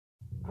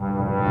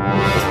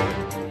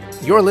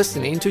You're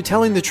listening to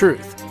Telling the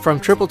Truth from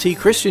Triple T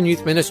Christian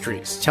Youth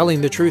Ministries,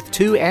 telling the truth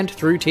to and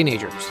through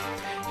teenagers.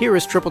 Here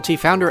is Triple T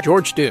founder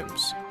George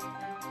Dooms.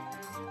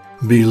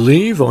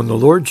 Believe on the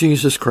Lord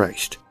Jesus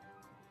Christ.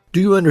 Do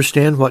you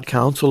understand what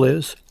counsel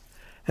is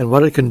and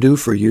what it can do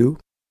for you?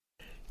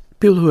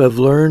 People who have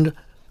learned,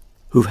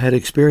 who've had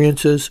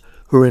experiences,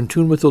 who are in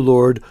tune with the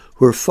Lord,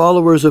 who are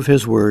followers of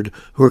His Word,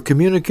 who are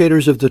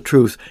communicators of the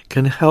truth,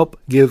 can help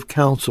give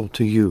counsel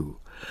to you.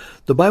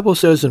 The Bible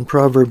says in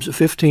Proverbs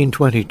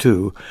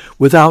 15:22,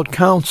 "Without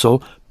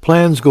counsel,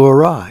 plans go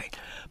awry,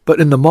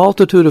 but in the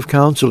multitude of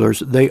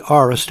counselors they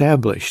are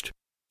established."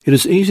 It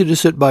is easy to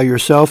sit by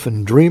yourself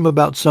and dream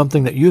about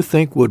something that you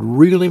think would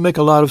really make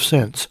a lot of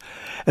sense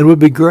and would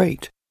be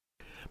great,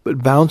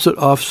 but bounce it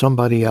off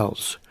somebody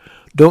else.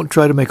 Don't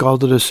try to make all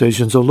the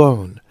decisions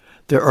alone.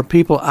 There are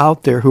people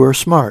out there who are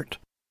smart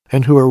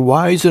and who are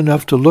wise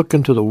enough to look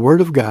into the Word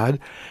of God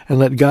and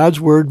let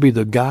God's Word be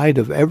the guide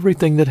of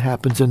everything that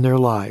happens in their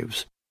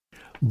lives.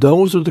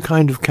 Those are the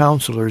kind of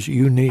counselors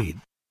you need.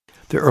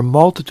 There are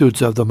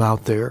multitudes of them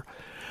out there,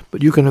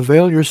 but you can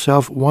avail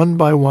yourself one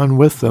by one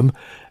with them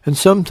and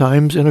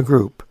sometimes in a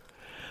group.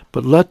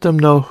 But let them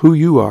know who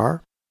you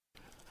are,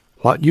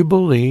 what you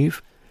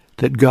believe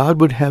that God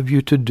would have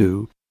you to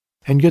do,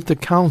 and get the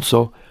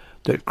counsel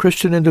that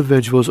Christian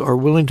individuals are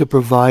willing to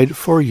provide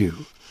for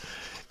you.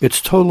 It's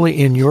totally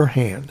in your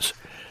hands.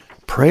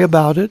 Pray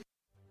about it,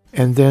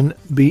 and then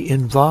be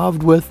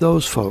involved with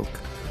those folk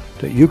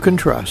that you can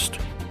trust,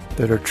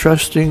 that are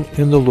trusting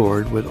in the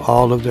Lord with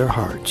all of their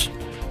hearts,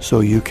 so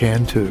you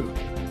can too.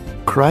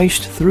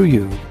 Christ through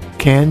you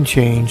can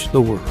change the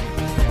world.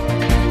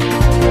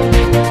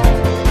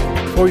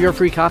 For your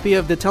free copy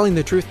of the Telling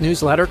the Truth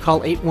newsletter,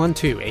 call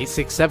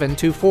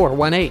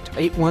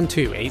 812-867-2418,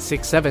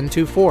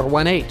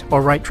 812-867-2418,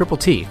 or write Triple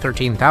T,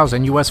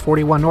 13,000 U.S.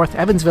 41 North,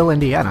 Evansville,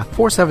 Indiana,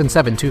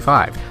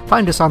 47725.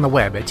 Find us on the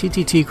web at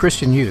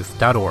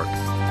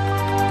tttchristianyouth.org.